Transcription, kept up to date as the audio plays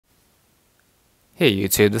Hey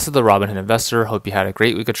YouTube, this is the Robinhood Investor. Hope you had a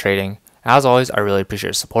great week of trading. As always, I really appreciate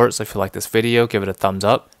your support, so if you like this video, give it a thumbs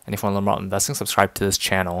up, and if you want to learn more about investing, subscribe to this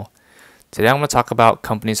channel. Today I'm going to talk about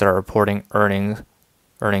companies that are reporting earnings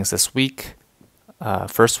this week.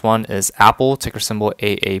 First one is Apple, ticker symbol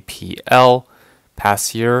AAPL.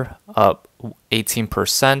 Past year up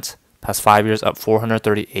 18%, past 5 years up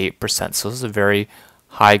 438%. So this is a very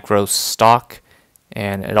high growth stock,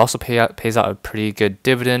 and it also pays out a pretty good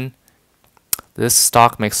dividend. This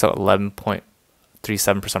stock makes up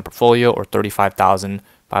 11.37% portfolio, or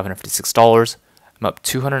 $35,556. I'm up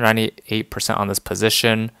 298% on this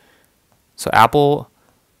position. So Apple,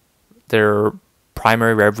 their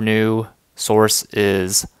primary revenue source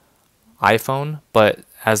is iPhone, but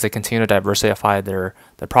as they continue to diversify their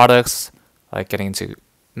products, like getting into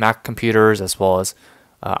Mac computers as well as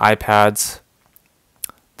iPads,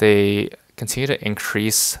 they continue to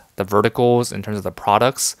increase the verticals in terms of the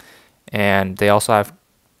products. And they also have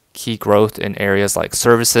key growth in areas like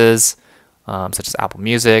services, such as Apple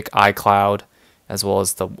Music, iCloud, as well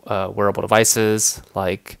as the wearable devices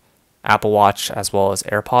like Apple Watch, as well as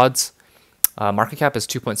AirPods. Market cap is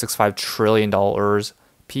 $2.65 trillion.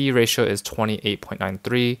 PE ratio is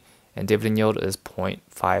 28.93, and dividend yield is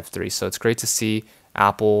 0.53. So it's great to see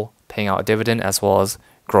Apple paying out a dividend as well as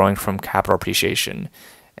growing from capital appreciation.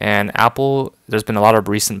 And Apple, there's been a lot of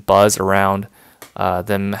recent buzz around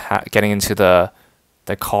them getting into the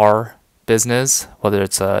car business, whether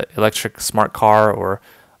it's a electric smart car or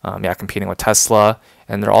competing with Tesla.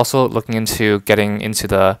 And they're also looking into getting into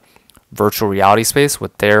the virtual reality space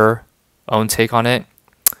with their own take on it.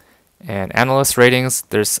 And analyst ratings,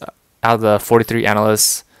 there's out of the 43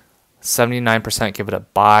 analysts, 79% give it a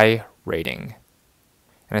buy rating.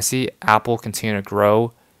 And I see Apple continue to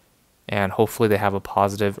grow, and hopefully they have a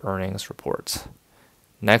positive earnings report.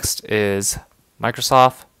 Next is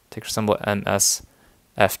Microsoft, ticker symbol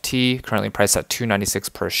MSFT, currently priced at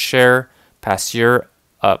 $296 per share. Past year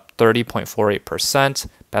up 30.48%.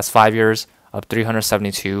 Past 5 years up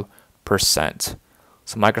 372%.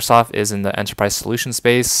 So Microsoft is in the enterprise solution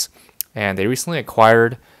space, and they recently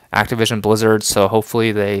acquired Activision Blizzard. So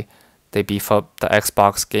hopefully they beef up the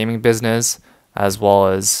Xbox gaming business, as well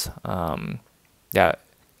as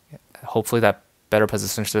hopefully that better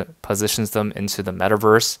positions them into the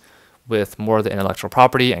metaverse with more of the intellectual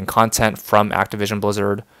property and content from Activision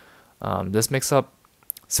Blizzard. This makes up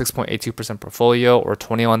 6.82% portfolio, or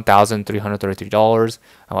 $21,333.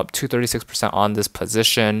 I'm up 236% on this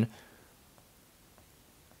position.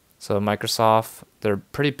 So Microsoft, they're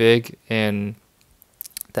pretty big in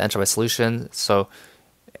the enterprise solution. So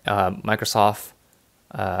Microsoft,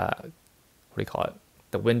 the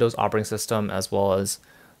Windows operating system, as well as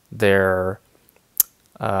their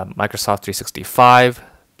Microsoft 365.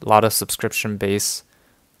 A lot of subscription-based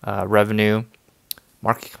revenue.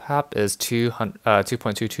 Market cap is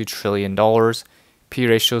 $2.22 trillion. P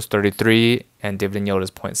ratio is 33, and dividend yield is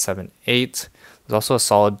 0.78. There's also a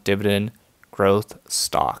solid dividend growth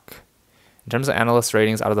stock. In terms of analyst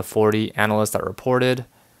ratings, out of the 40 analysts that reported,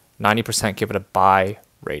 90% give it a buy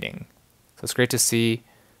rating. So it's great to see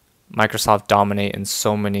Microsoft dominate in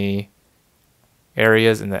so many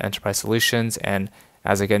areas in the enterprise solutions, and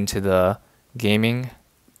as I get into the gaming,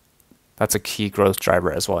 that's a key growth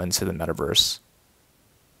driver as well into the metaverse.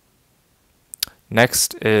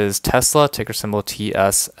 Next is Tesla, ticker symbol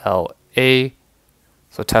TSLA.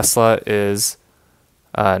 So Tesla is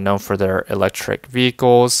known for their electric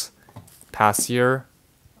vehicles. Past year,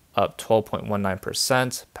 up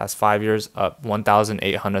 12.19%. Past 5 years, up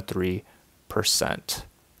 1,803%.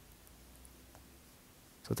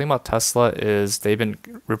 So the thing about Tesla is they've been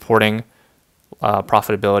reporting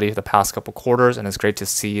profitability the past couple quarters, and it's great to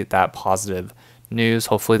see that positive news.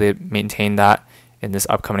 Hopefully they maintain that in this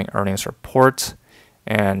upcoming earnings report.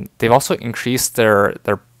 And they've also increased their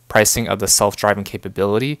pricing of the self-driving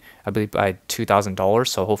capability, I believe, by $2,000.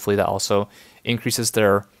 So hopefully that also increases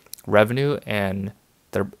their revenue and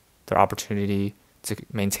their opportunity to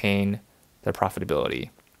maintain their profitability.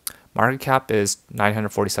 Market cap is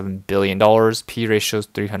 $947 billion. P ratio is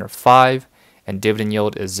 305, and dividend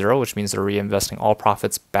yield is 0, which means they're reinvesting all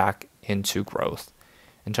profits back into growth.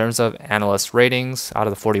 In terms of analyst ratings, out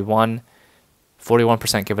of the 41,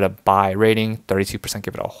 41% give it a buy rating, 32%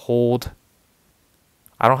 give it a hold.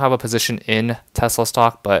 I don't have a position in Tesla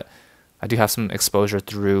stock, but I do have some exposure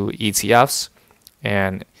through ETFs.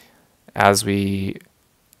 And as we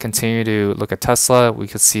continue to look at Tesla, we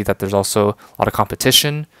could see that there's also a lot of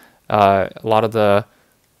competition. A lot of the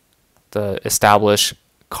established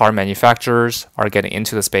car manufacturers are getting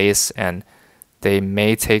into the space, and they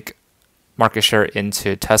may take market share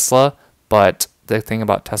into Tesla. But the thing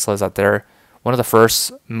about Tesla is that they're one of the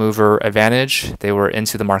first mover advantage. They were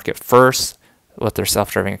into the market first with their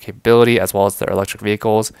self-driving capability as well as their electric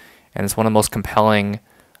vehicles, and it's one of the most compelling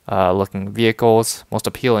looking vehicles, most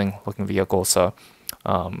appealing looking vehicles. So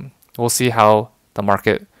we'll see how the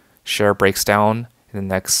market share breaks down in the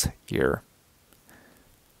next year.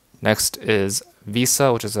 Next is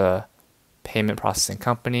Visa, which is a payment processing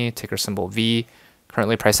company, ticker symbol V,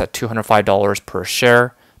 currently priced at $205 per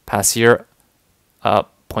share. Past year,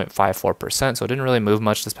 up 0.54%, so it didn't really move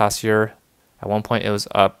much this past year. At one point, it was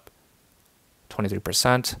up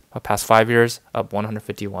 23%, but past 5 years, up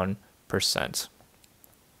 151%.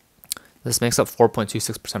 This makes up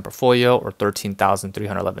 4.26% portfolio, or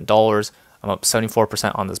 $13,311. I'm up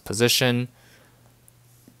 74% on this position.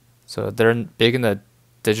 So they're big in the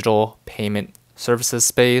digital payment services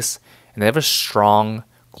space, and they have a strong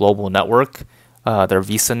global network, their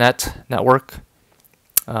VisaNet network.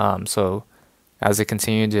 So as they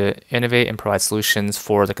continue to innovate and provide solutions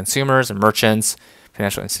for the consumers and merchants,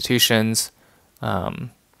 financial institutions,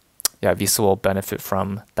 Visa will benefit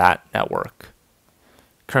from that network.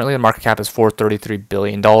 Currently, the market cap is $433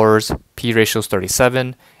 billion, P ratio is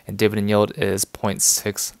 37, and dividend yield is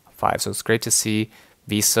 0.65. So it's great to see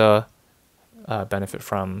Visa benefit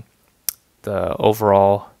from the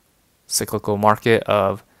overall cyclical market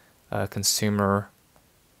of consumer.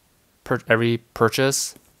 Every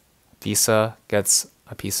purchase, Visa gets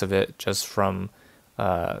a piece of it just from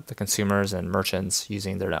the consumers and merchants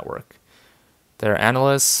using their network. Their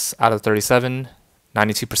analysts, out of 37,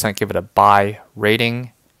 92% give it a buy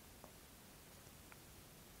rating.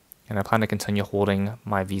 And I plan to continue holding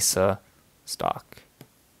my Visa stock.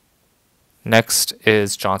 Next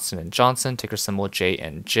is Johnson & Johnson, ticker symbol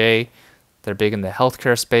J&J. They're big in the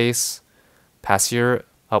healthcare space. Past year,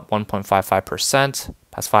 up 1.55%.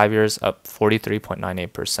 Past 5 years, up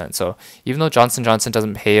 43.98%. So even though Johnson & Johnson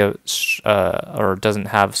doesn't pay or doesn't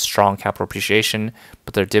have strong capital appreciation,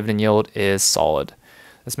 but their dividend yield is solid.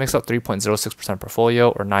 This makes up 3.06%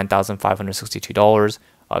 portfolio, or $9,562,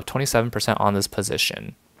 up 27% on this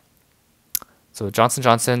position. So Johnson &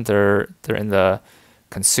 Johnson, they're in the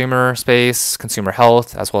consumer space, consumer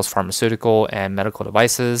health, as well as pharmaceutical and medical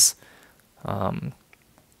devices. Market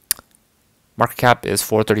cap is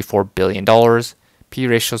 $434 billion. P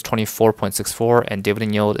ratio is 24.64, and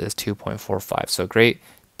dividend yield is 2.45. So great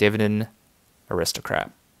dividend aristocrat.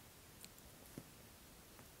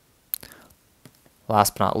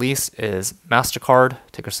 Last but not least is MasterCard,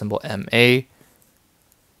 ticker symbol MA.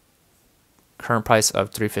 Current price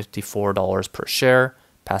of $354 per share.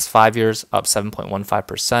 Past 5 years, up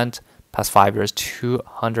 7.15%. Past 5 years,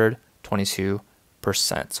 222%.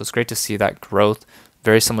 So it's great to see that growth.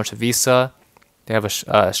 Very similar to Visa. They have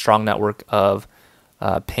a strong network of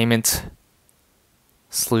payment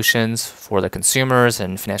solutions for the consumers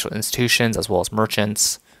and financial institutions, as well as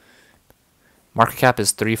merchants. Market cap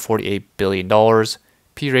is $348 billion.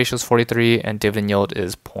 P ratio is 43, and dividend yield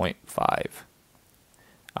is 0.5.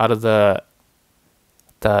 Out of the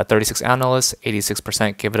 36 analysts,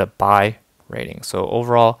 86% give it a buy rating. So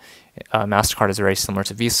overall, MasterCard is very similar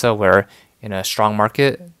to Visa, where in a strong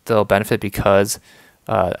market, they'll benefit because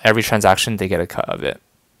every transaction, they get a cut of it.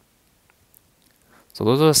 So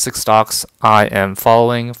those are the 6 stocks I am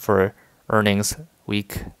following for earnings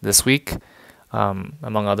week this week,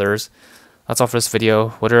 among others. That's all for this video.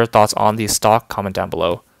 What are your thoughts on these stock? Comment down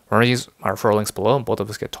below. We're going to use our referral links below, and both of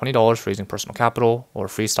us get $20 for using personal capital or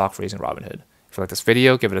free stock for using Robinhood. If you like this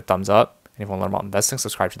video, give it a thumbs up. And if you want to learn about investing,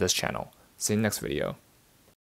 subscribe to this channel. See you in the next video.